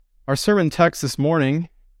Our sermon text this morning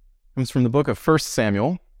comes from the book of 1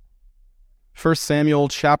 Samuel. 1 Samuel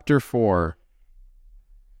chapter 4.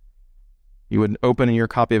 You would open in your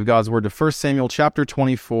copy of God's Word to 1 Samuel chapter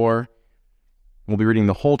 24. We'll be reading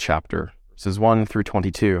the whole chapter, verses 1 through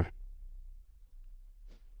 22.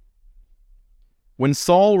 When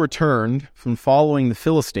Saul returned from following the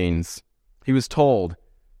Philistines, he was told,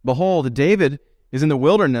 "Behold, David is in the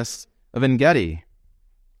wilderness of En-gedi."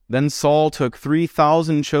 Then Saul took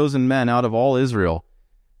 3,000 chosen men out of all Israel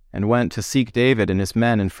and went to seek David and his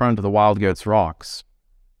men in front of the wild goats' rocks.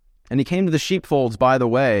 And he came to the sheepfolds by the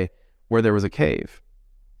way where there was a cave.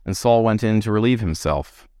 And Saul went in to relieve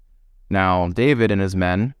himself. Now David and his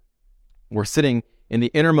men were sitting in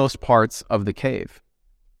the innermost parts of the cave.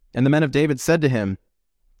 And the men of David said to him,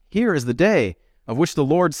 "Here is the day of which the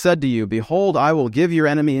Lord said to you, Behold, I will give your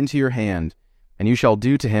enemy into your hand, and you shall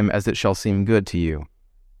do to him as it shall seem good to you."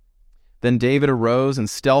 Then David arose and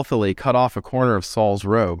stealthily cut off a corner of Saul's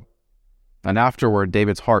robe. And afterward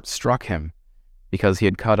David's heart struck him, because he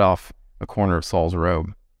had cut off a corner of Saul's robe.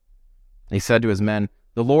 And he said to his men,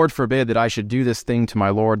 "The Lord forbid that I should do this thing to my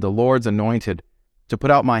Lord, the Lord's anointed, to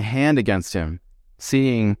put out my hand against him,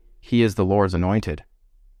 seeing he is the Lord's anointed."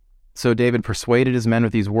 So David persuaded his men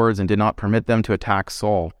with these words and did not permit them to attack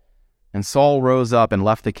Saul. And Saul rose up and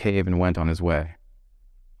left the cave and went on his way.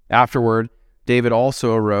 Afterward, David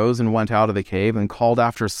also arose and went out of the cave and called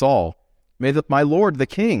after Saul, my Lord the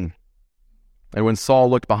king." And when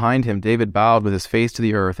Saul looked behind him, David bowed with his face to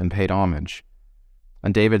the earth and paid homage.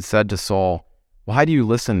 And David said to Saul, "Why do you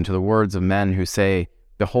listen to the words of men who say,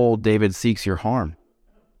 Behold, David seeks your harm?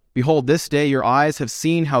 Behold, this day your eyes have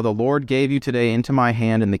seen how the Lord gave you today into my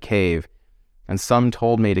hand in the cave, and some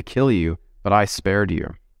told me to kill you, but I spared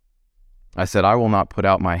you. I said, I will not put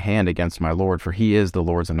out my hand against my Lord, for he is the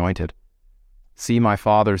Lord's anointed. See, my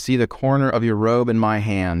father, see the corner of your robe in my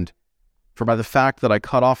hand. For by the fact that I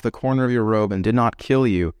cut off the corner of your robe and did not kill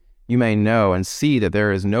you, you may know and see that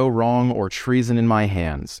there is no wrong or treason in my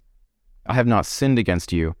hands. I have not sinned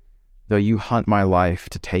against you, though you hunt my life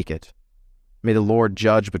to take it. May the Lord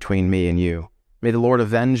judge between me and you. May the Lord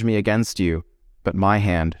avenge me against you, but my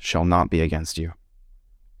hand shall not be against you.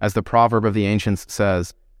 As the proverb of the ancients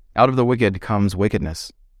says, Out of the wicked comes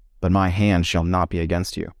wickedness, but my hand shall not be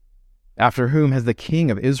against you. After whom has the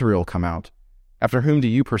king of Israel come out? After whom do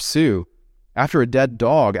you pursue? After a dead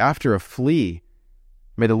dog, after a flea.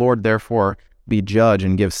 May the Lord therefore be judge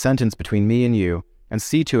and give sentence between me and you, and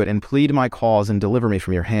see to it and plead my cause and deliver me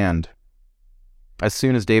from your hand." As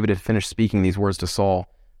soon as David had finished speaking these words to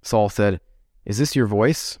Saul, Saul said, "Is this your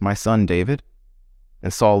voice, my son David?"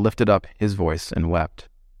 And Saul lifted up his voice and wept.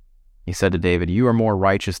 He said to David, "You are more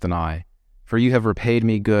righteous than I, for you have repaid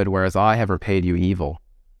me good, whereas I have repaid you evil.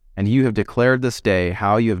 And you have declared this day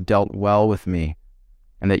how you have dealt well with me,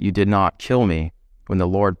 and that you did not kill me when the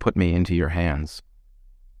Lord put me into your hands.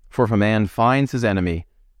 For if a man finds his enemy,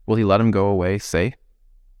 will he let him go away safe?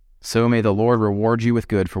 So may the Lord reward you with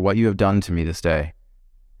good for what you have done to me this day.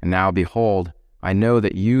 And now, behold, I know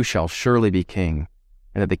that you shall surely be king,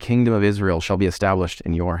 and that the kingdom of Israel shall be established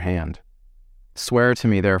in your hand. Swear to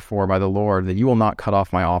me, therefore, by the Lord, that you will not cut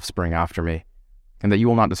off my offspring after me, and that you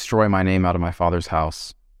will not destroy my name out of my father's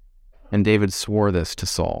house." And David swore this to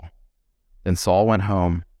Saul. Then Saul went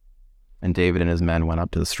home, and David and his men went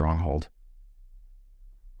up to the stronghold.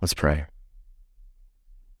 Let's pray.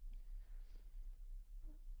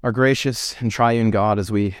 Our gracious and triune God,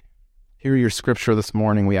 as we hear your scripture this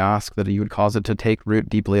morning, we ask that you would cause it to take root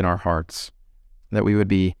deeply in our hearts, that we would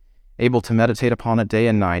be able to meditate upon it day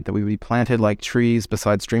and night, that we would be planted like trees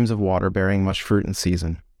beside streams of water, bearing much fruit in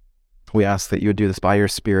season. We ask that you would do this by your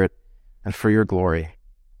Spirit and for your glory.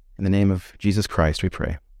 In the name of Jesus Christ, we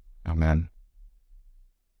pray. Amen.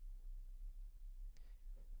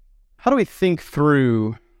 How do we think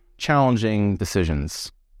through challenging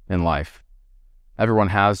decisions in life? Everyone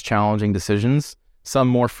has challenging decisions, some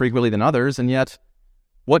more frequently than others, and yet,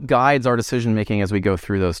 what guides our decision-making as we go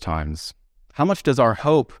through those times? How much does our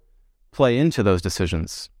hope play into those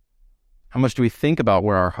decisions? How much do we think about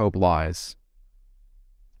where our hope lies?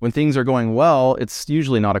 When things are going well, it's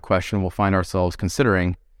usually not a question we'll find ourselves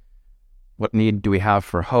considering. What need do we have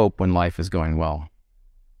for hope when life is going well?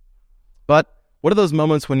 But what are those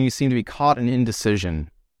moments when you seem to be caught in indecision,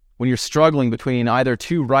 when you're struggling between either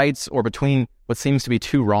two rights or between what seems to be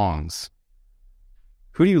two wrongs?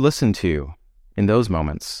 Who do you listen to in those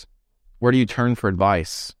moments? Where do you turn for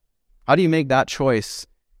advice? How do you make that choice,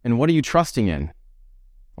 and what are you trusting in?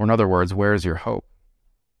 Or in other words, where is your hope?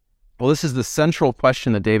 Well, this is the central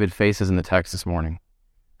question that David faces in the text this morning.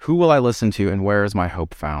 Who will I listen to, and where is my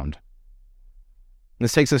hope found? And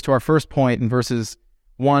this takes us to our first point in verses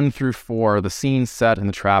 1 through 4, the scene set and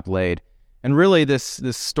the trap laid. And really, this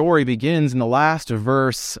story begins in the last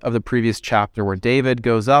verse of the previous chapter, where David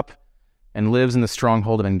goes up and lives in the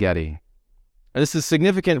stronghold of En-Gedi. This is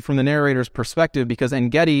significant from the narrator's perspective because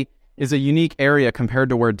En-Gedi is a unique area compared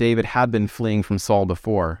to where David had been fleeing from Saul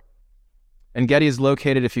before. En-Gedi is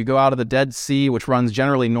located, if you go out of the Dead Sea, which runs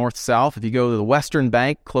generally north-south, if you go to the western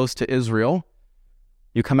bank close to Israel,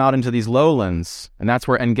 you come out into these lowlands, and that's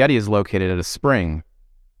where En-Gedi is located at a spring.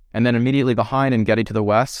 And then immediately behind En-Gedi to the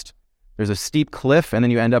west, there's a steep cliff, and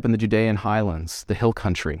then you end up in the Judean highlands, the hill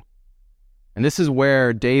country. And this is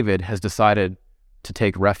where David has decided to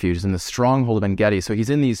take refuge, in the stronghold of En-Gedi. So he's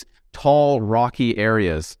in these tall, rocky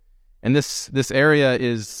areas. And this area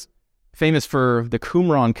is famous for the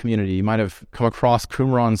Qumran community. You might have come across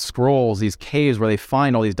Qumran scrolls, these caves where they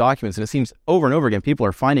find all these documents. And it seems over and over again, people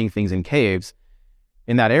are finding things in caves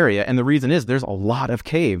in that area. And the reason is there's a lot of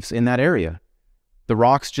caves in that area. The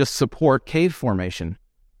rocks just support cave formation.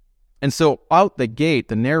 And so out the gate,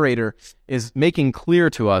 the narrator is making clear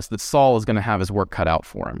to us that Saul is going to have his work cut out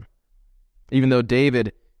for him. Even though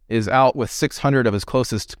David is out with 600 of his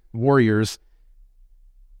closest warriors,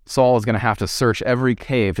 Saul is going to have to search every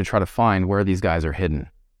cave to try to find where these guys are hidden.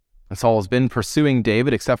 And Saul has been pursuing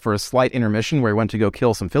David, except for a slight intermission where he went to go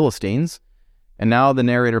kill some Philistines. And now the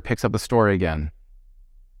narrator picks up the story again.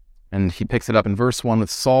 And he picks it up in verse 1 with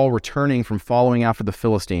Saul returning from following after the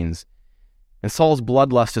Philistines. And Saul's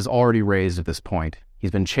bloodlust is already raised at this point.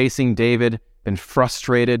 He's been chasing David, been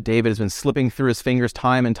frustrated. David has been slipping through his fingers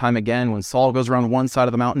time and time again. When Saul goes around one side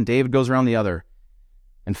of the mountain, David goes around the other.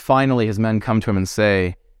 And finally his men come to him and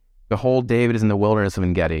say, "Behold, David is in the wilderness of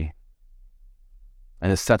En-Gedi."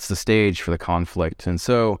 And this sets the stage for the conflict. And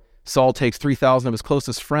so Saul takes 3,000 of his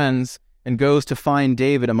closest friends and goes to find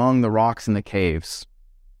David among the rocks in the caves.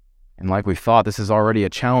 And like we thought, this is already a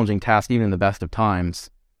challenging task even in the best of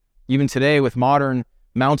times. Even today, with modern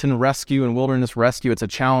mountain rescue and wilderness rescue, it's a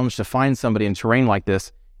challenge to find somebody in terrain like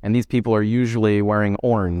this, and these people are usually wearing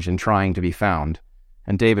orange and trying to be found.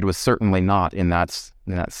 And David was certainly not in that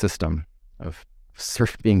system of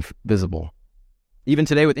being visible. Even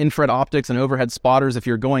today, with infrared optics and overhead spotters, if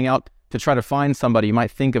you're going out to try to find somebody, you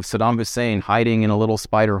might think of Saddam Hussein hiding in a little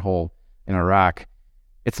spider hole in Iraq.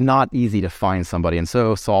 It's not easy to find somebody, and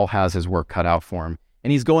so Saul has his work cut out for him.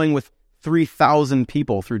 And he's going with 3,000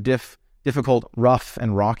 people through difficult, rough,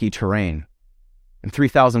 and rocky terrain. And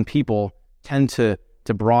 3,000 people tend to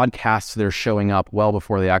broadcast their showing up well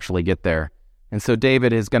before they actually get there. And so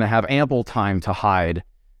David is going to have ample time to hide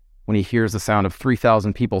when he hears the sound of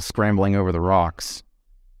 3,000 people scrambling over the rocks.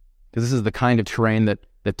 Because this is the kind of terrain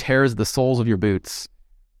that tears the soles of your boots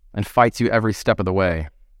and fights you every step of the way.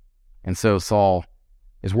 And so Saul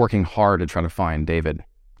is working hard to try to find David.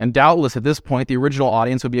 And doubtless at this point, the original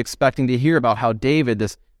audience would be expecting to hear about how David,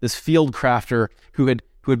 this field crafter who had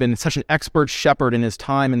been such an expert shepherd in his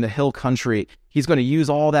time in the hill country, he's going to use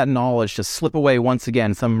all that knowledge to slip away once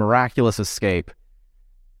again, some miraculous escape.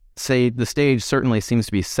 The stage certainly seems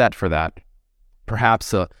to be set for that.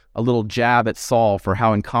 Perhaps a little jab at Saul for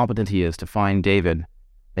how incompetent he is to find David.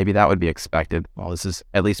 Maybe that would be expected. Well, this is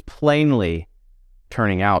at least plainly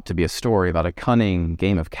turning out to be a story about a cunning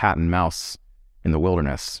game of cat and mouse in the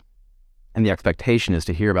wilderness. And the expectation is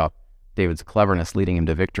to hear about David's cleverness leading him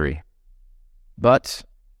to victory. But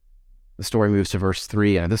the story moves to verse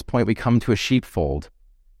 3, and at this point we come to a sheepfold.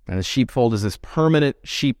 And the sheepfold is this permanent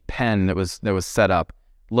sheep pen that was set up.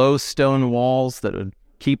 Low stone walls that would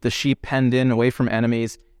keep the sheep penned in away from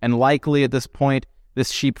enemies. And likely at this point, this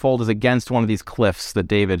sheepfold is against one of these cliffs that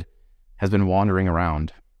David has been wandering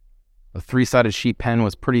around. The 3-sided sheep pen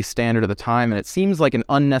was pretty standard at the time, and it seems like an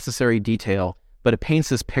unnecessary detail, but it paints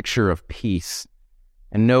this picture of peace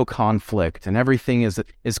and no conflict, and everything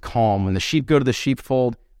is calm. When the sheep go to the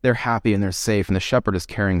sheepfold, they're happy and they're safe, and the shepherd is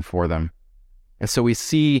caring for them. And so we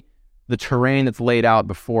see the terrain that's laid out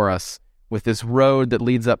before us with this road that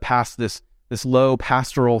leads up past this low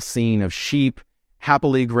pastoral scene of sheep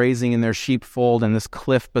happily grazing in their sheepfold and this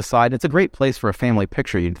cliff beside. It's a great place for a family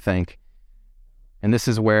picture, you'd think. And this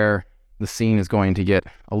is where the scene is going to get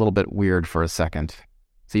a little bit weird for a second.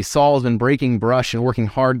 See, Saul has been breaking brush and working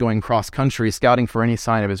hard going cross-country, scouting for any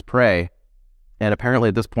sign of his prey. And apparently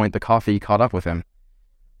at this point, the coffee caught up with him.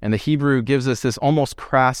 And the Hebrew gives us this almost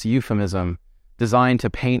crass euphemism designed to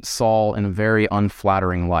paint Saul in a very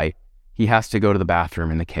unflattering light. He has to go to the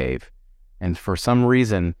bathroom in the cave. And for some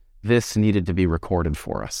reason, this needed to be recorded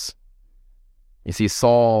for us. You see,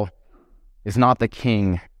 Saul is not the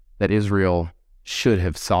king that Israel should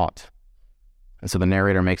have sought. And so the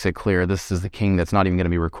narrator makes it clear this is the king that's not even going to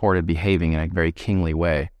be recorded behaving in a very kingly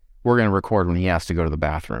way. We're going to record when he has to go to the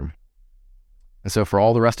bathroom. And so for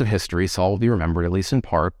all the rest of history, Saul will be remembered, at least in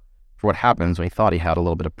part, for what happens when he thought he had a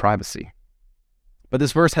little bit of privacy. But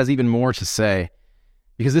this verse has even more to say,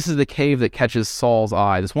 because this is the cave that catches Saul's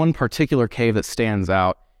eye, this one particular cave that stands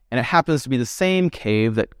out, and it happens to be the same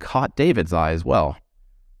cave that caught David's eye as well.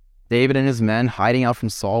 David and his men, hiding out from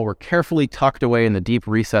Saul, were carefully tucked away in the deep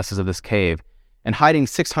recesses of this cave, and hiding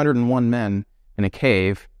 601 men in a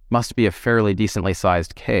cave must be a fairly decently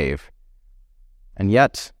sized cave. And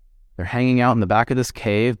yet, they're hanging out in the back of this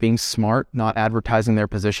cave, being smart, not advertising their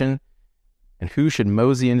position, and who should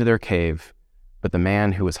mosey into their cave but the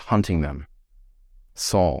man who was hunting them?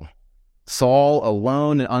 Saul. Saul,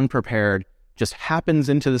 alone and unprepared, just happens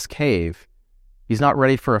into this cave. He's not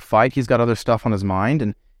ready for a fight. He's got other stuff on his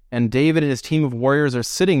mind. And David and his team of warriors are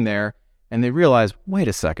sitting there, and they realize, wait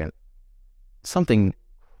a second, something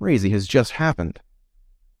crazy has just happened.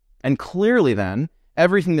 And clearly then,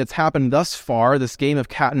 everything that's happened thus far, this game of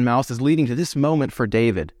cat and mouse, is leading to this moment for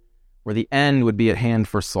David, where the end would be at hand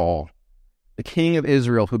for Saul, the king of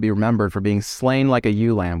Israel, who would be remembered for being slain like a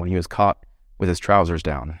ewe lamb when he was caught with his trousers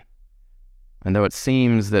down. And though it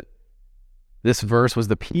seems that this verse was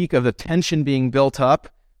the peak of the tension being built up,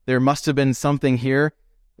 there must have been something here.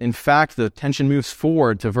 In fact, the tension moves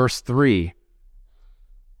forward to verse 3.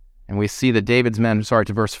 And we see that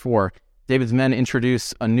to verse 4. David's men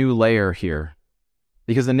introduce a new layer here,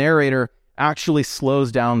 because the narrator actually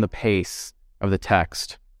slows down the pace of the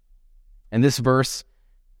text. And this verse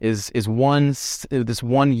this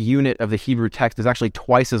one unit of the Hebrew text is actually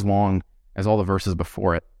twice as long as all the verses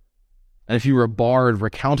before it. And if you were a bard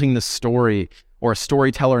recounting the story, or a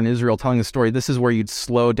storyteller in Israel telling the story, this is where you'd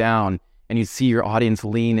slow down and you'd see your audience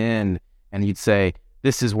lean in and you'd say,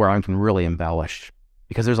 this is where I can really embellish,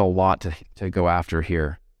 because there's a lot to go after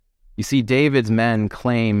here. You see, David's men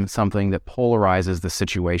claim something that polarizes the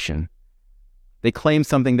situation. They claim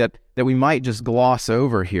something that we might just gloss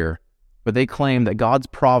over here, but they claim that God's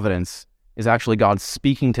providence is actually God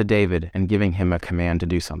speaking to David and giving him a command to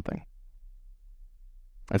do something.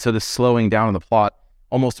 And so this slowing down of the plot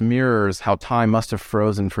almost mirrors how time must have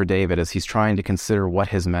frozen for David as he's trying to consider what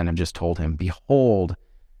his men have just told him. Behold,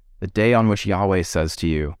 the day on which Yahweh says to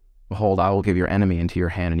you, behold, I will give your enemy into your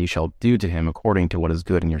hand, and you shall do to him according to what is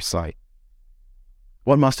good in your sight.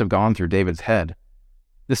 What must have gone through David's head?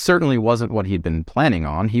 This certainly wasn't what he'd been planning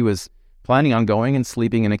on. He was planning on going and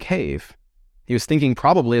sleeping in a cave. He was thinking,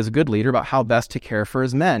 probably as a good leader, about how best to care for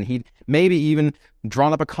his men. He'd maybe even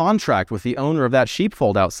drawn up a contract with the owner of that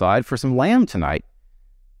sheepfold outside for some lamb tonight.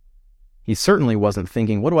 He certainly wasn't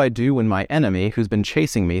thinking, what do I do when my enemy, who's been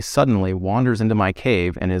chasing me, suddenly wanders into my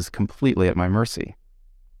cave and is completely at my mercy?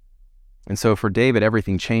 And so for David,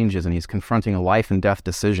 everything changes, and he's confronting a life and death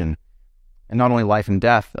decision. And not only life and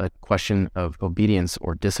death, a question of obedience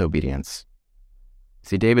or disobedience.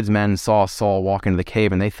 See, David's men saw Saul walk into the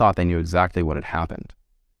cave, and they thought they knew exactly what had happened.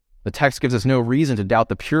 The text gives us no reason to doubt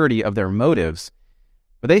the purity of their motives,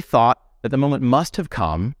 but they thought that the moment must have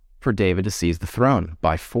come for David to seize the throne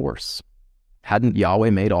by force. Hadn't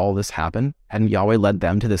Yahweh made all this happen? Hadn't Yahweh led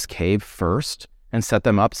them to this cave first and set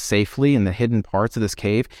them up safely in the hidden parts of this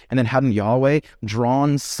cave? And then hadn't Yahweh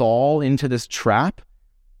drawn Saul into this trap?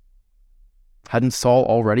 Hadn't Saul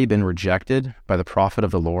already been rejected by the prophet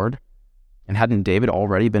of the Lord? And hadn't David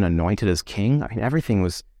already been anointed as king? I mean, everything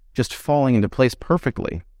was just falling into place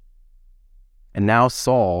perfectly. And now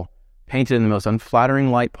Saul, painted in the most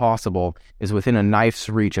unflattering light possible, is within a knife's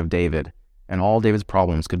reach of David, and all David's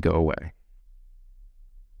problems could go away.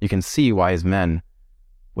 You can see why his men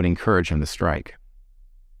would encourage him to strike.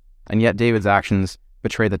 And yet David's actions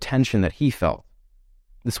betray the tension that he felt.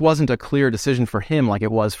 This wasn't a clear decision for him like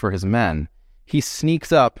it was for his men. He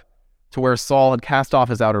sneaks up to where Saul had cast off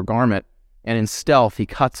his outer garment, and in stealth he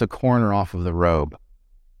cuts a corner off of the robe.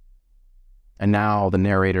 And now the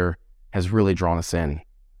narrator has really drawn us in.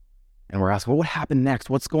 And we're asking, well, what happened next?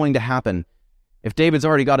 What's going to happen? If David's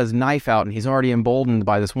already got his knife out and he's already emboldened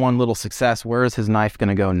by this one little success, where is his knife going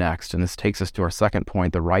to go next? And this takes us to our second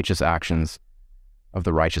point, the righteous actions of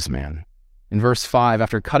the righteous man. In verse 5,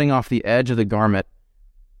 after cutting off the edge of the garment,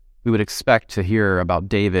 we would expect to hear about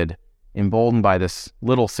David emboldened by this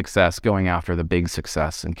little success going after the big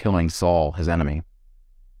success and killing Saul, his enemy.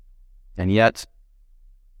 And yet,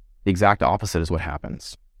 the exact opposite is what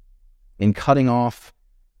happens. In cutting off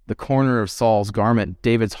the corner of Saul's garment,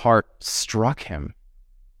 David's heart struck him,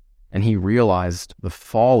 and he realized the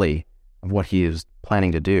folly of what he was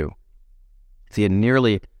planning to do. He had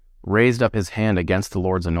nearly raised up his hand against the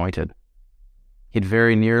Lord's anointed. He'd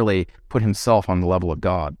very nearly put himself on the level of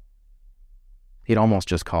God. He'd almost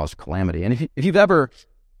just caused calamity. And if you've ever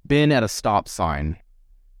been at a stop sign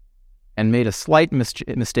and made a slight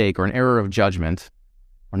mistake or an error of judgment,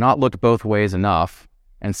 or not looked both ways enough,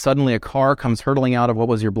 and suddenly a car comes hurtling out of what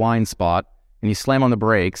was your blind spot, and you slam on the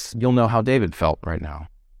brakes, you'll know how David felt right now.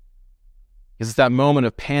 Because it's that moment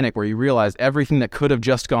of panic where you realize everything that could have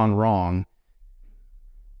just gone wrong,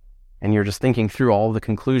 and you're just thinking through all the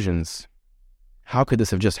conclusions. How could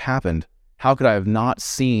this have just happened? How could I have not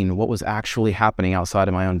seen what was actually happening outside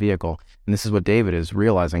of my own vehicle? And this is what David is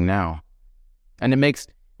realizing now. And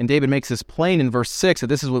David makes this plain in verse 6 that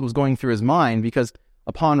this is what was going through his mind, because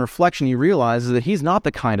upon reflection he realizes that he's not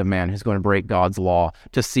the kind of man who's going to break God's law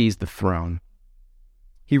to seize the throne.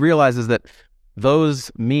 He realizes that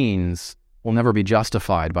those means will never be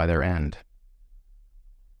justified by their end.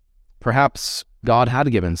 Perhaps God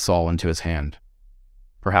had given Saul into his hand.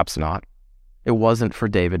 Perhaps not. It wasn't for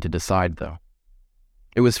David to decide, though.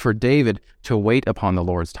 It was for David to wait upon the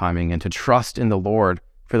Lord's timing and to trust in the Lord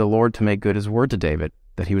for the Lord to make good his word to David,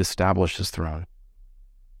 that he would establish his throne.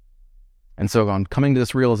 And so on coming to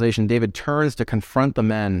this realization, David turns to confront the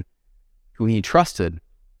men who he trusted,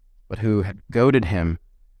 but who had goaded him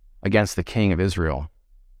against the king of Israel.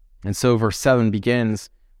 And so verse 7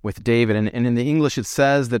 begins with David, and in the English it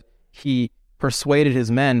says that he persuaded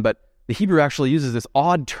his men, but the Hebrew actually uses this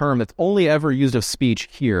odd term that's only ever used of speech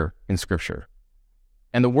here in Scripture.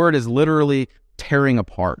 And the word is literally tearing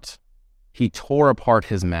apart. He tore apart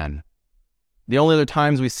his men. The only other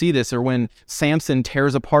times we see this are when Samson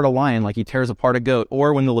tears apart a lion like he tears apart a goat,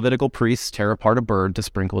 or when the Levitical priests tear apart a bird to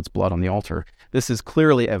sprinkle its blood on the altar. This is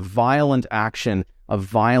clearly a violent action, a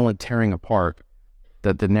violent tearing apart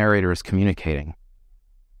that the narrator is communicating.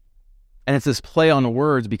 And it's this play on the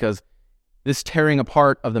words because this tearing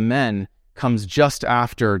apart of the men comes just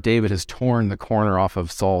after David has torn the corner off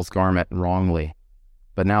of Saul's garment wrongly.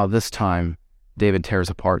 But now this time, David tears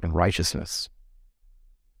apart in righteousness.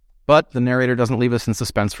 But the narrator doesn't leave us in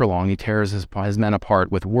suspense for long. He tears his men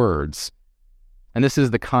apart with words. And this is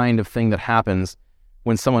the kind of thing that happens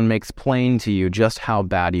when someone makes plain to you just how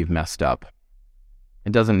bad you've messed up.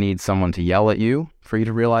 It doesn't need someone to yell at you for you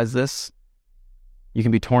to realize this. You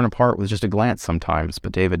can be torn apart with just a glance sometimes,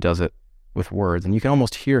 but David does it with words, and you can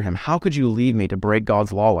almost hear him. How could you leave me to break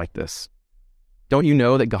God's law like this? Don't you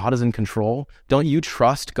know that God is in control? Don't you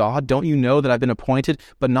trust God? Don't you know that I've been appointed,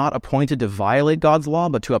 but not appointed to violate God's law,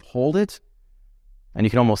 but to uphold it? And you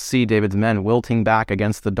can almost see David's men wilting back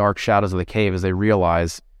against the dark shadows of the cave as they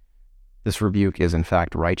realize this rebuke is in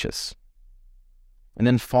fact righteous. And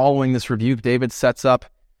then following this rebuke, David sets up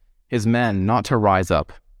his men not to rise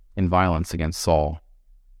up in violence against Saul.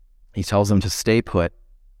 He tells them to stay put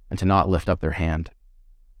and to not lift up their hand.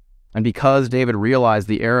 And because David realized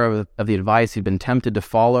the error of the advice he'd been tempted to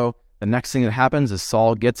follow, the next thing that happens is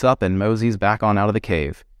Saul gets up and moseys back on out of the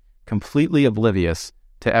cave, completely oblivious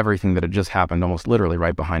to everything that had just happened almost literally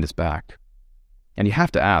right behind his back. And you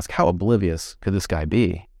have to ask, how oblivious could this guy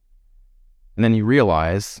be? And then you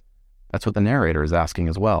realize that's what the narrator is asking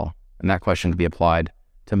as well, and that question could be applied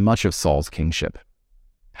to much of Saul's kingship.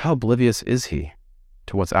 How oblivious is he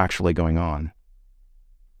to what's actually going on?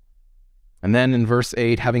 And then in verse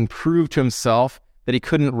 8, having proved to himself that he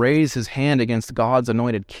couldn't raise his hand against God's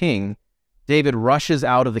anointed king, David rushes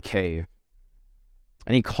out of the cave.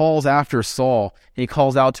 And he calls after Saul. He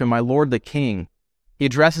calls out to him, "My lord the king." He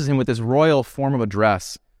addresses him with this royal form of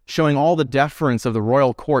address, showing all the deference of the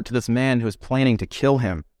royal court to this man who is planning to kill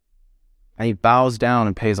him. And he bows down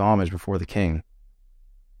and pays homage before the king.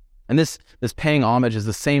 And this paying homage is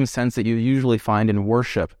the same sense that you usually find in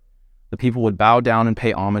worship. The people would bow down and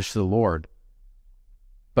pay homage to the Lord.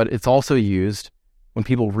 But it's also used when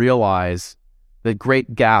people realize the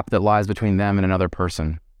great gap that lies between them and another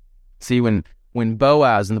person. See, when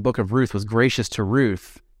Boaz in the book of Ruth was gracious to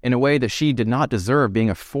Ruth in a way that she did not deserve, being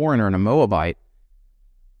a foreigner and a Moabite,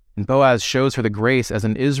 and Boaz shows her the grace as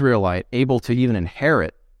an Israelite able to even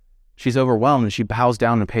inherit, she's overwhelmed and she bows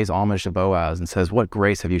down and pays homage to Boaz and says, "What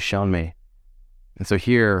grace have you shown me?" And so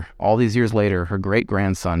here, all these years later, her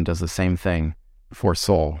great-grandson does the same thing before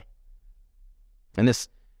Saul. And this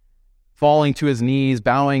falling to his knees,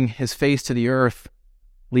 bowing his face to the earth,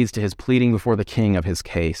 leads to his pleading before the king of his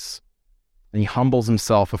case. And he humbles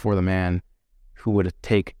himself before the man who would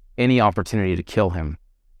take any opportunity to kill him,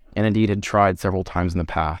 and indeed had tried several times in the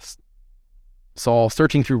past. Saul,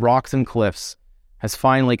 searching through rocks and cliffs, has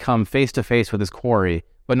finally come face to face with his quarry,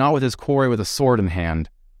 but not with his quarry with a sword in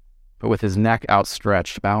hand, but with his neck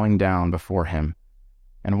outstretched, bowing down before him.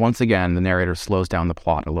 And once again, the narrator slows down the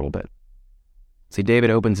plot a little bit. See, David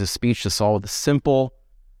opens his speech to Saul with a simple,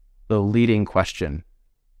 though leading question.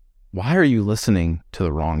 Why are you listening to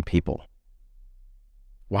the wrong people?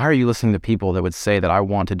 Why are you listening to people that would say that I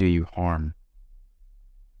want to do you harm?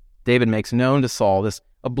 David makes known to Saul, this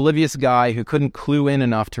oblivious guy who couldn't clue in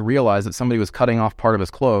enough to realize that somebody was cutting off part of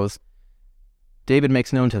his clothes. David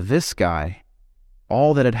makes known to this guy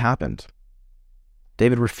all that had happened.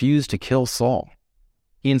 David refused to kill Saul.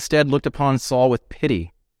 He instead looked upon Saul with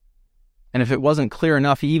pity. And if it wasn't clear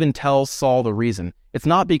enough, he even tells Saul the reason. It's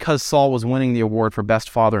not because Saul was winning the award for best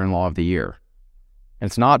father-in-law of the year. And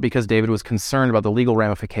it's not because David was concerned about the legal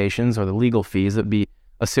ramifications or the legal fees that would be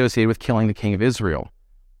associated with killing the king of Israel.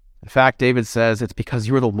 In fact, David says it's because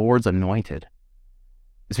you are the Lord's anointed.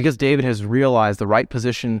 It's because David has realized the right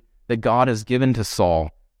position that God has given to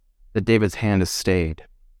Saul that David's hand has stayed.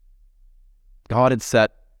 God had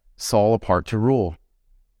set Saul apart to rule.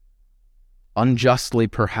 Unjustly,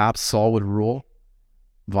 perhaps, Saul would rule,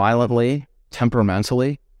 violently,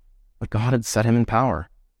 temperamentally, but God had set him in power.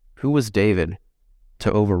 Who was David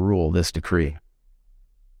to overrule this decree?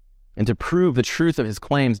 And to prove the truth of his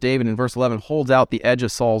claims, David in verse 11 holds out the edge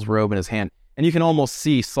of Saul's robe in his hand. And you can almost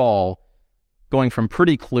see Saul going from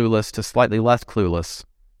pretty clueless to slightly less clueless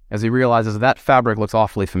as he realizes that fabric looks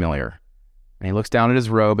awfully familiar. And he looks down at his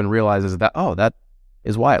robe and realizes that, oh, that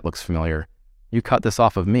is why it looks familiar. You cut this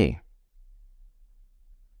off of me.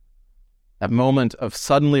 That moment of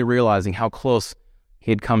suddenly realizing how close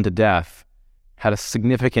he had come to death had a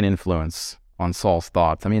significant influence on Saul's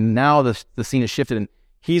thoughts. I mean, now the scene has shifted, and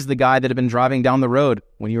he's the guy that had been driving down the road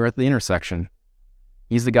when you were at the intersection.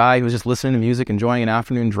 He's the guy who was just listening to music, enjoying an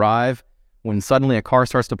afternoon drive, when suddenly a car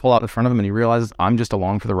starts to pull out in front of him and he realizes, I'm just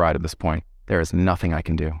along for the ride at this point. There is nothing I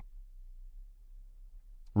can do.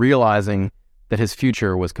 Realizing that his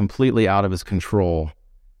future was completely out of his control,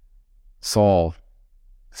 Saul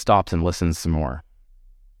stops and listens some more.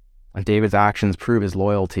 And David's actions prove his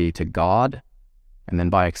loyalty to God, and then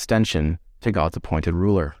by extension, to God's appointed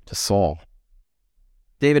ruler, to Saul.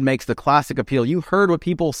 David makes the classic appeal. You heard what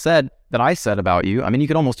people said that I said about you. I mean, you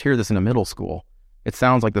could almost hear this in a middle school. It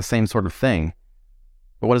sounds like the same sort of thing.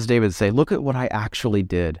 But what does David say? Look at what I actually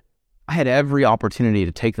did. I had every opportunity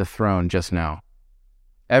to take the throne just now.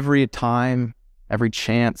 Every time, every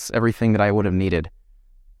chance, everything that I would have needed.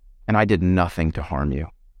 And I did nothing to harm you.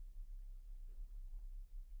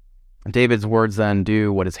 And David's words then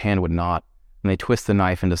do what his hand would not, and they twist the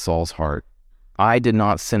knife into Saul's heart. I did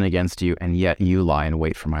not sin against you, and yet you lie in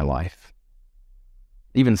wait for my life.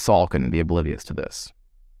 Even Saul couldn't be oblivious to this.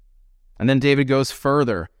 And then David goes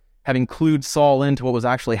further. Having clued Saul into what was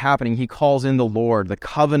actually happening, he calls in the Lord, the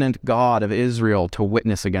covenant God of Israel, to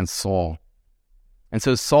witness against Saul. And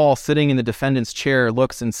so Saul, sitting in the defendant's chair,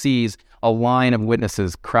 looks and sees a line of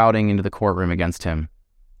witnesses crowding into the courtroom against him.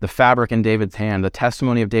 The fabric in David's hand, the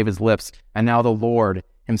testimony of David's lips, and now the Lord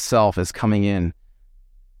himself is coming in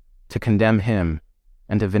to condemn him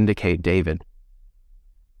and to vindicate David.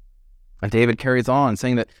 And David carries on,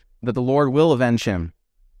 saying that the Lord will avenge him,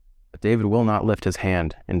 but David will not lift his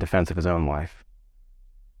hand in defense of his own life.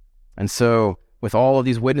 And so, with all of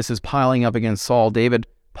these witnesses piling up against Saul, David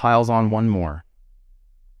piles on one more.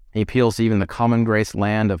 He appeals to even the common grace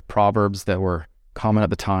land of Proverbs that were common at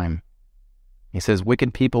the time. He says,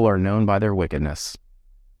 wicked people are known by their wickedness,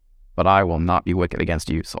 but I will not be wicked against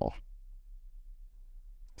you, Saul.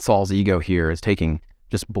 Saul's ego here is taking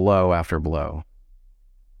just blow after blow.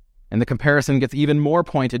 And the comparison gets even more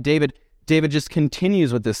pointed. David just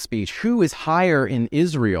continues with this speech. Who is higher in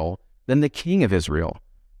Israel than the king of Israel?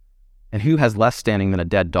 And who has less standing than a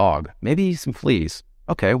dead dog? Maybe some fleas.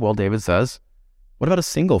 Okay, well, David says, what about a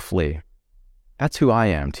single flea? That's who I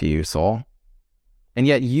am to you, Saul. And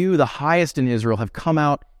yet you, the highest in Israel, have come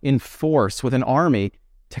out in force with an army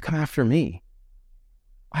to come after me.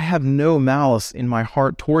 I have no malice in my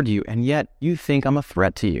heart toward you, and yet you think I'm a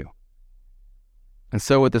threat to you. And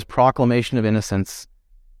so with this proclamation of innocence,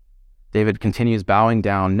 David continues bowing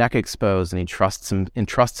down, neck exposed, and he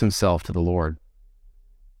entrusts himself to the Lord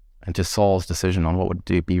and to Saul's decision on what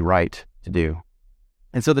would be right to do.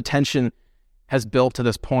 And so the tension has built to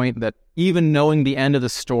this point that even knowing the end of the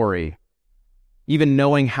story, even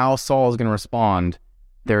knowing how Saul is going to respond,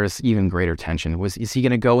 there is even greater tension. Is he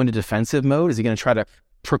going to go into defensive mode? Is he going to try to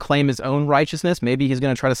proclaim his own righteousness? Maybe he's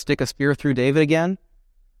going to try to stick a spear through David again?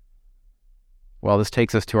 Well, this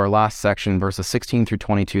takes us to our last section, verses 16 through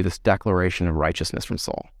 22, this declaration of righteousness from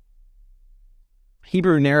Saul.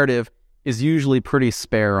 Hebrew narrative is usually pretty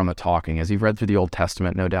spare on the talking. As you've read through the Old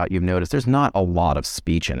Testament, no doubt you've noticed there's not a lot of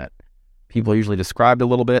speech in it. People are usually described a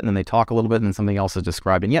little bit, and then they talk a little bit, and then something else is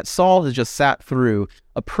described. And yet Saul has just sat through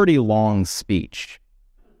a pretty long speech.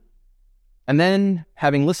 And then,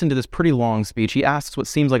 having listened to this pretty long speech, he asks what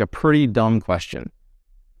seems like a pretty dumb question.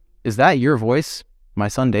 Is that your voice, my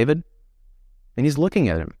son David? And he's looking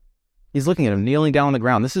at him. He's looking at him, kneeling down on the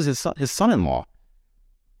ground. This is his son-in-law.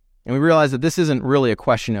 And we realize that this isn't really a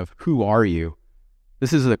question of who are you?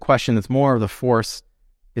 This is a question that's more of the force,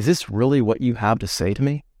 is this really what you have to say to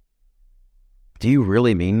me? Do you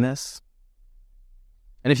really mean this?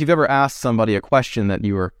 And if you've ever asked somebody a question that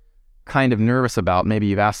you were kind of nervous about, maybe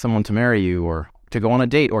you've asked someone to marry you or to go on a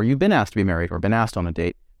date, or you've been asked to be married or been asked on a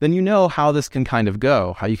date, then you know how this can kind of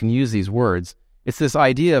go, how you can use these words. It's this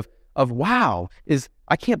idea of wow,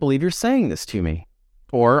 I can't believe you're saying this to me.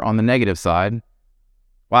 Or on the negative side,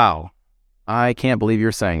 wow, I can't believe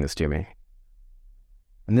you're saying this to me.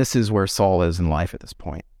 And this is where Saul is in life at this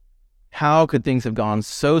point. How could things have gone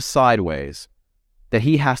so sideways that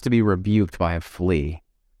he has to be rebuked by a flea,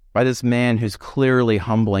 by this man who's clearly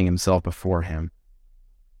humbling himself before him?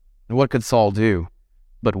 And what could Saul do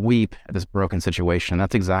but weep at this broken situation?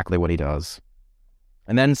 That's exactly what he does.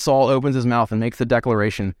 And then Saul opens his mouth and makes a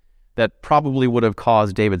declaration that probably would have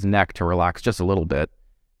caused David's neck to relax just a little bit.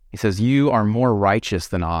 He says, "You are more righteous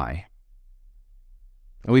than I."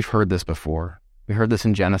 And we've heard this before. We heard this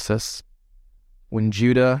in Genesis. When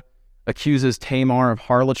Judah accuses Tamar of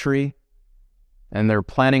harlotry, and they're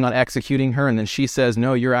planning on executing her, and then she says,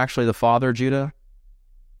 "No, you're actually the father, Judah."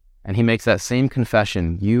 And he makes that same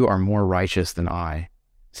confession, "You are more righteous than I."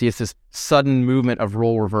 See, it's this sudden movement of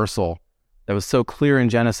role reversal that was so clear in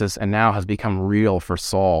Genesis and now has become real for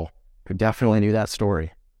Saul, who definitely knew that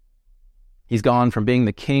story. He's gone from being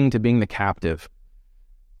the king to being the captive.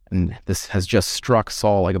 And this has just struck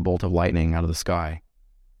Saul like a bolt of lightning out of the sky.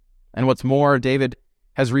 And what's more, David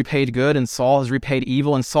has repaid good and Saul has repaid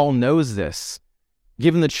evil, and Saul knows this.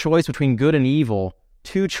 Given the choice between good and evil,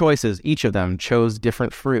 two choices, each of them chose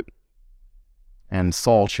different fruit. And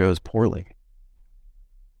Saul chose poorly.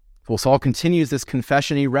 Well, Saul continues this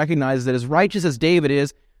confession. He recognizes that as righteous as David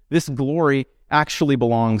is, this glory actually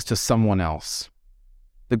belongs to someone else.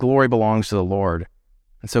 The glory belongs to the Lord.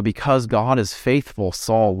 And so because God is faithful,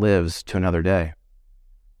 Saul lives to another day.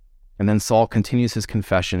 And then Saul continues his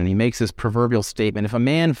confession, and he makes this proverbial statement: if a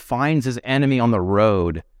man finds his enemy on the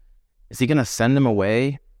road, is he going to send him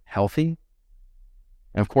away healthy?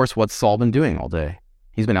 And of course, what's Saul been doing all day?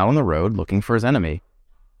 He's been out on the road looking for his enemy.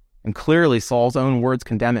 And clearly, Saul's own words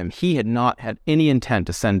condemn him. He had not had any intent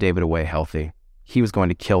to send David away healthy. He was going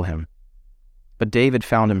to kill him. But David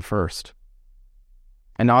found him first.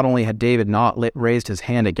 And not only had David not raised his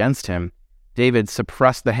hand against him, David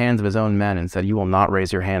suppressed the hands of his own men and said, "You will not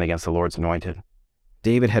raise your hand against the Lord's anointed."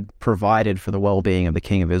 David had provided for the well-being of the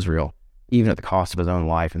king of Israel, even at the cost of his own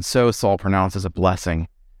life. And so Saul pronounces a blessing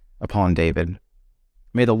upon David.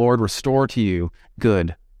 "May the Lord restore to you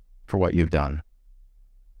good for what you've done."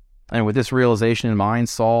 And with this realization in mind,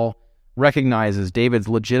 Saul recognizes David's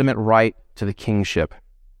legitimate right to the kingship.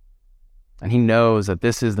 And he knows that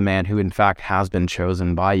this is the man who in fact has been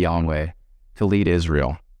chosen by Yahweh to lead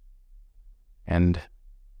Israel. And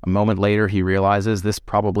a moment later, he realizes this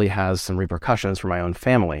probably has some repercussions for my own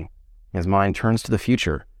family. His mind turns to the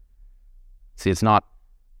future. See, it's not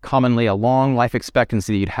commonly a long life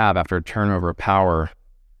expectancy that you'd have after a turnover of power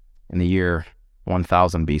in the year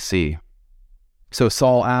 1000 BC. So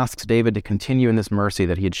Saul asks David to continue in this mercy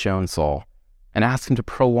that he had shown Saul, and asks him to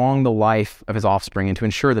prolong the life of his offspring and to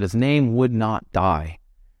ensure that his name would not die.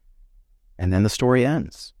 And then the story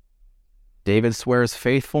ends. David swears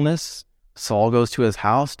faithfulness. Saul goes to his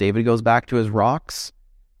house. David goes back to his rocks.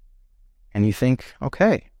 And you think,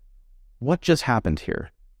 okay, what just happened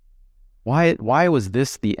here? Why was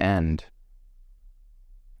this the end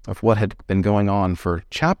of what had been going on for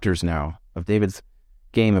chapters now of David's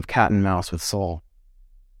game of cat and mouse with Saul?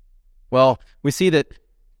 Well, we see that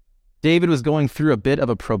David was going through a bit of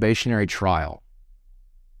a probationary trial.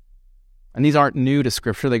 And these aren't new to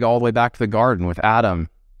Scripture. They go all the way back to the garden with Adam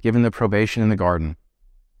given the probation in the garden.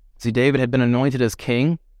 See, David had been anointed as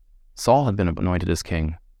king. Saul had been anointed as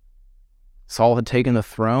king. Saul had taken the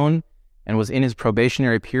throne and was in his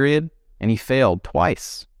probationary period, and he failed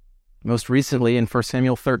twice. Most recently in 1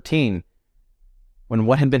 Samuel 13, when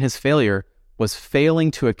what had been his failure was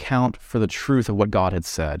failing to account for the truth of what God had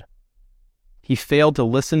said. He failed to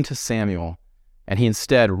listen to Samuel, and he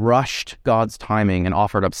instead rushed God's timing and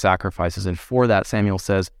offered up sacrifices. And for that, Samuel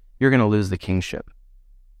says, "You're going to lose the kingship."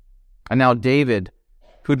 And now David,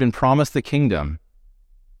 who had been promised the kingdom,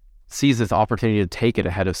 sees this opportunity to take it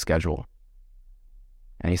ahead of schedule.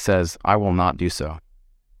 And he says, "I will not do so."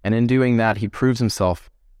 And in doing that, he proves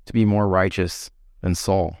himself to be more righteous than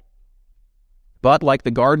Saul. But like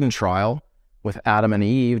the garden trial with Adam and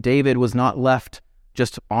Eve, David was not left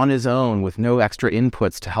just on his own with no extra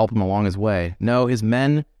inputs to help him along his way. No, his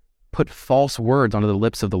men put false words onto the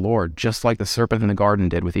lips of the Lord, just like the serpent in the garden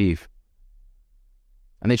did with Eve.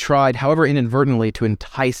 And they tried, however inadvertently, to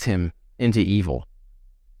entice him into evil.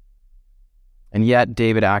 And yet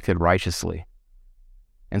David acted righteously.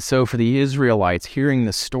 And so for the Israelites, hearing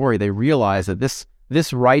this story, they realize that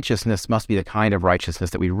this righteousness must be the kind of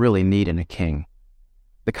righteousness that we really need in a king.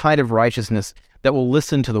 The kind of righteousness that will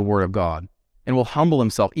listen to the word of God and will humble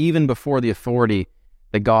himself even before the authority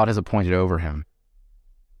that God has appointed over him.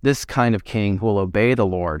 This kind of king who will obey the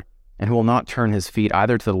Lord and who will not turn his feet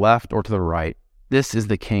either to the left or to the right. This is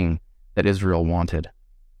the king that Israel wanted.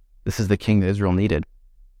 This is the king that Israel needed.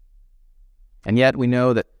 And yet we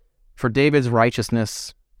know that for David's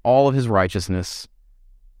righteousness, all of his righteousness,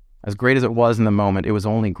 as great as it was in the moment, it was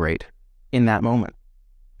only great in that moment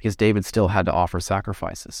because David still had to offer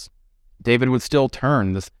sacrifices. David would still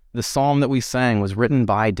turn. The psalm that we sang was written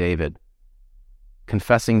by David,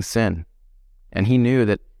 confessing sin. And he knew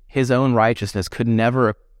that his own righteousness could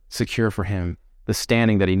never secure for him the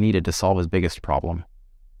standing that he needed to solve his biggest problem.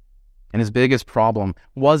 And his biggest problem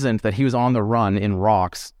wasn't that he was on the run in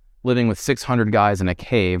rocks, living with 600 guys in a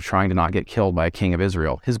cave trying to not get killed by a king of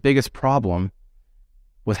Israel. His biggest problem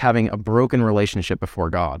was having a broken relationship before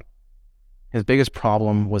God. His biggest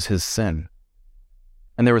problem was his sin.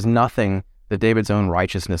 And there was nothing that David's own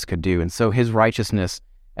righteousness could do. And so his righteousness,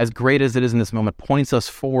 as great as it is in this moment, points us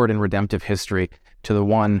forward in redemptive history to the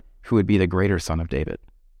one who would be the greater son of David.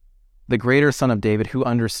 The greater son of David who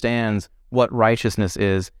understands what righteousness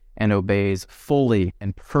is and obeys fully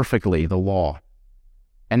and perfectly the law.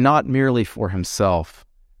 And not merely for himself,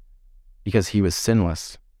 because he was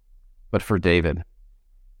sinless, but for David.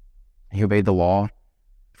 He obeyed the law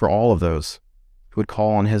for all of those who would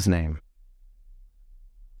call on his name.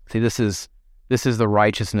 See, this is the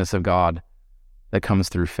righteousness of God that comes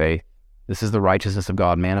through faith. This is the righteousness of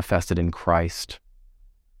God manifested in Christ.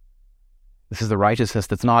 This is the righteousness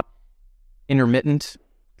that's not intermittent,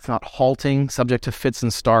 it's not halting, subject to fits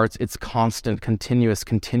and starts. It's constant, continuous,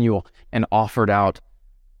 continual, and offered out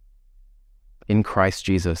in Christ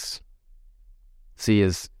Jesus. See,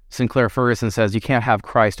 as Sinclair Ferguson says, you can't have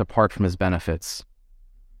Christ apart from his benefits.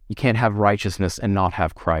 You can't have righteousness and not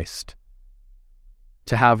have Christ.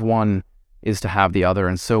 To have one is to have the other,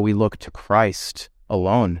 and so we look to Christ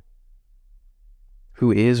alone,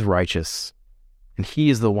 who is righteous, and he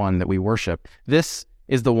is the one that we worship. This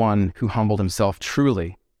is the one who humbled himself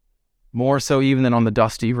truly, more so even than on the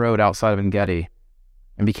dusty road outside of En-Gedi,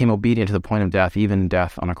 and became obedient to the point of death, even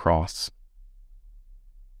death on a cross.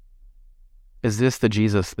 Is this the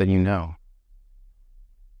Jesus that you know?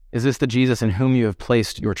 Is this the Jesus in whom you have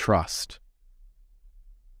placed your trust?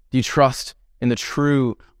 Do you trust in the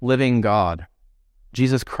true living God,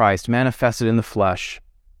 Jesus Christ, manifested in the flesh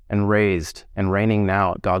and raised and reigning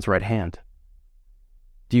now at God's right hand?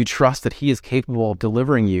 Do you trust that he is capable of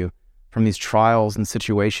delivering you from these trials and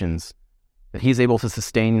situations, that he is able to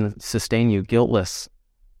sustain you guiltless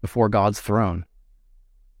before God's throne?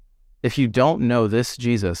 If you don't know this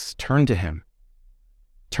Jesus, turn to him.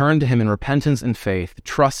 Turn to him in repentance and faith.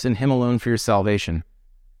 Trust in him alone for your salvation,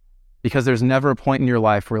 because there's never a point in your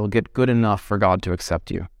life where you'll get good enough for God to accept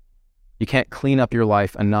you. You can't clean up your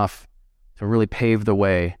life enough to really pave the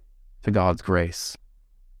way to God's grace.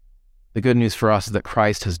 The good news for us is that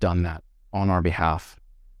Christ has done that on our behalf.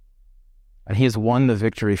 And he has won the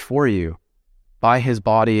victory for you by his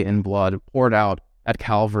body and blood poured out at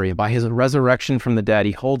Calvary. By his resurrection from the dead,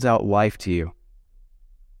 he holds out life to you.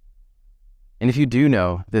 And if you do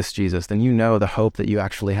know this Jesus, then you know the hope that you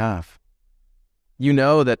actually have. You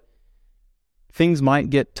know that things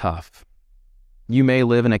might get tough. You may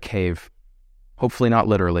live in a cave, hopefully not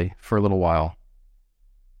literally, for a little while.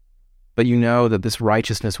 But you know that this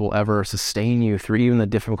righteousness will ever sustain you through even the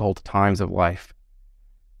difficult times of life.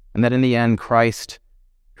 And that in the end, Christ,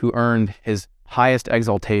 who earned his highest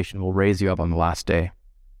exaltation, will raise you up on the last day.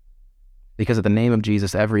 Because at the name of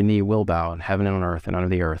Jesus, every knee will bow in heaven and on earth and under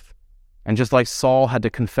the earth. And just like Saul had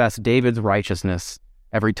to confess David's righteousness,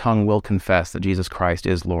 every tongue will confess that Jesus Christ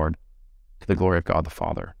is Lord, to the glory of God the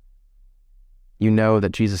Father. You know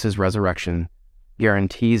that Jesus' resurrection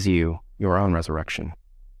guarantees you your own resurrection.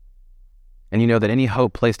 And you know that any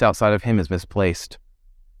hope placed outside of him is misplaced.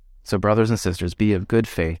 So brothers and sisters, be of good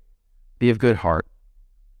faith, be of good heart,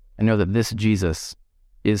 and know that this Jesus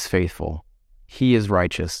is faithful. He is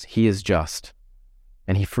righteous, he is just,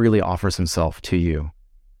 and he freely offers himself to you.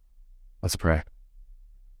 Let's pray.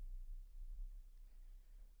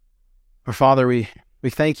 Our Father, we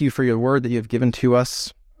thank you for your word that you have given to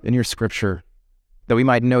us in your scripture, that we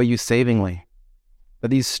might know you savingly, that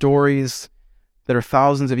these stories that are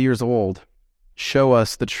thousands of years old show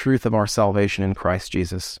us the truth of our salvation in Christ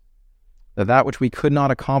Jesus, that which we could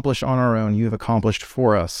not accomplish on our own, you have accomplished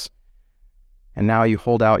for us. And now you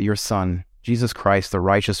hold out your Son, Jesus Christ, the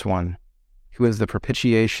righteous one, who is the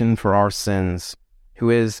propitiation for our sins, who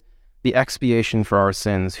is the expiation for our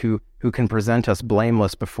sins, who can present us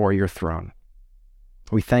blameless before your throne.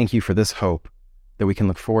 We thank you for this hope, that we can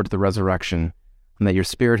look forward to the resurrection, and that your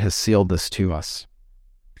Spirit has sealed this to us.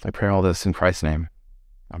 I pray all this in Christ's name.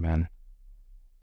 Amen.